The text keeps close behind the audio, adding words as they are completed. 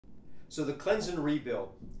So the cleanse and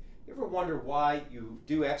rebuild. You ever wonder why you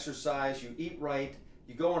do exercise, you eat right,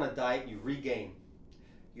 you go on a diet, and you regain?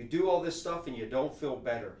 You do all this stuff and you don't feel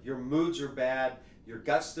better. Your moods are bad, your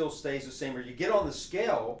gut still stays the same, or you get on the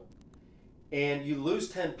scale and you lose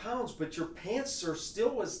 10 pounds, but your pants are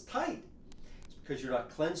still as tight. It's because you're not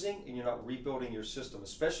cleansing and you're not rebuilding your system,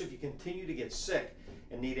 especially if you continue to get sick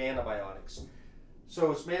and need antibiotics. So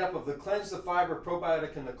it's made up of the cleanse, the fiber,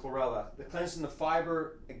 probiotic, and the chlorella. The cleanse and the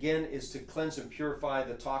fiber, again, is to cleanse and purify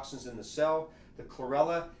the toxins in the cell. The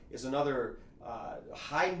chlorella is another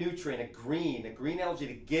high nutrient, a green algae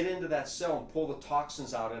to get into that cell and pull the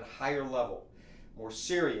toxins out at a higher level. More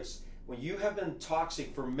serious, when you have been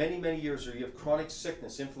toxic for many, many years, or you have chronic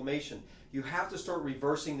sickness, inflammation, you have to start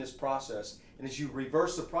reversing this process. And as you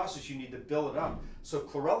reverse the process, you need to build it up. So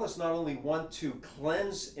chlorella is not only one to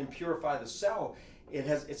cleanse and purify the cell,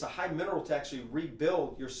 it's a high mineral to actually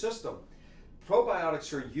rebuild your system.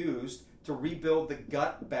 Probiotics are used to rebuild the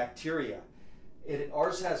gut bacteria.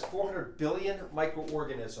 Ours has 400 billion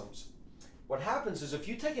microorganisms. What happens is if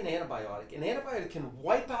you take an antibiotic can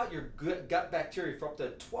wipe out your gut bacteria for up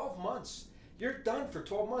to 12 months. You're done for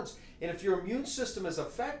 12 months. And if your immune system is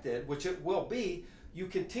affected, which it will be, you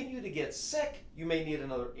continue to get sick, you may need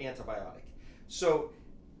another antibiotic. So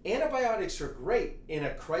antibiotics are great in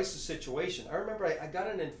a crisis situation. I remember I got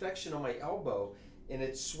an infection on my elbow and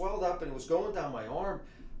it swelled up and it was going down my arm.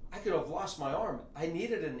 I could have lost my arm. I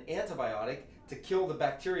needed an antibiotic to kill the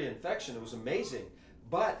bacteria infection. It was amazing.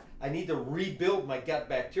 But I need to rebuild my gut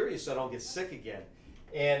bacteria so I don't get sick again.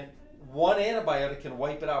 And one antibiotic can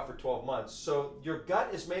wipe it out for 12 months. So your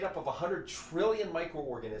gut is made up of 100 trillion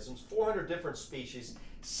microorganisms, 400 different species.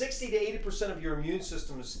 60 to 80% of your immune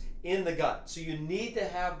system is in the gut. So you need to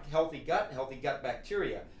have healthy gut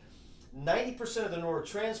bacteria. 90% of the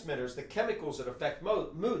neurotransmitters, the chemicals that affect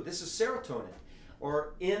mood, this is serotonin,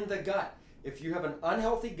 or in the gut. If you have an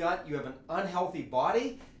unhealthy gut, you have an unhealthy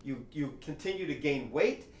body, you continue to gain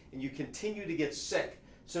weight, and you continue to get sick.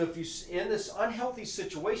 So if you're in this unhealthy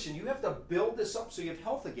situation, you have to build this up so you have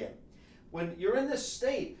health again. When you're in this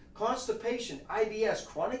state, constipation, IBS,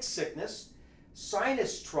 chronic sickness,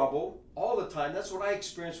 sinus trouble all the time. That's what I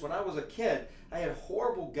experienced when I was a kid. I had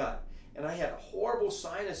horrible gut and I had horrible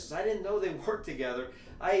sinuses. I didn't know they worked together.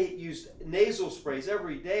 I used nasal sprays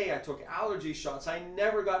every day. I took allergy shots. I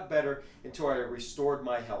never got better until I restored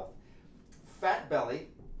my health. Fat belly,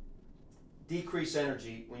 decreased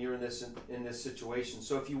energy when you're in this situation.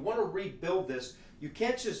 So if you want to rebuild this, you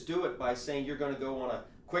can't just do it by saying you're going to go on a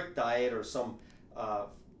quick diet or some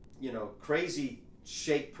crazy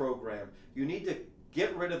shake program. You need to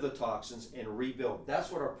get rid of the toxins and rebuild.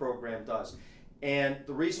 That's what our program does. And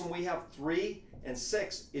the reason we have 3 and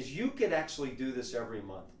 6 is you could actually do this every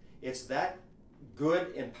month. It's that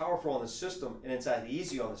good and powerful on the system, and it's that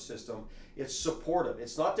easy on the system. It's supportive.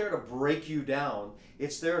 It's not there to break you down.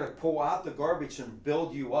 It's there to pull out the garbage and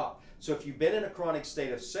build you up. So if you've been in a chronic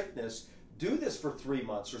state of sickness, do this for 3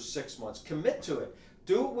 months or 6 months. Commit to it.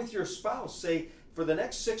 Do it with your spouse. Say, for the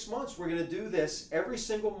next 6 months, we're going to do this every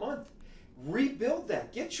single month. Rebuild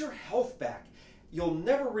that. Get your health back. You'll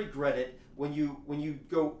never regret it when you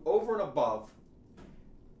go over and above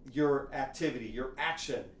your activity, your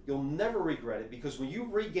action. You'll never regret it, because when you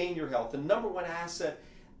regain your health, the number one asset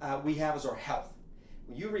we have is our health.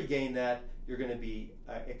 When you regain that, you're going to be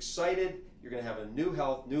excited. You're going to have a new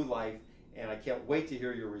health, new life, and I can't wait to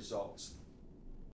hear your results.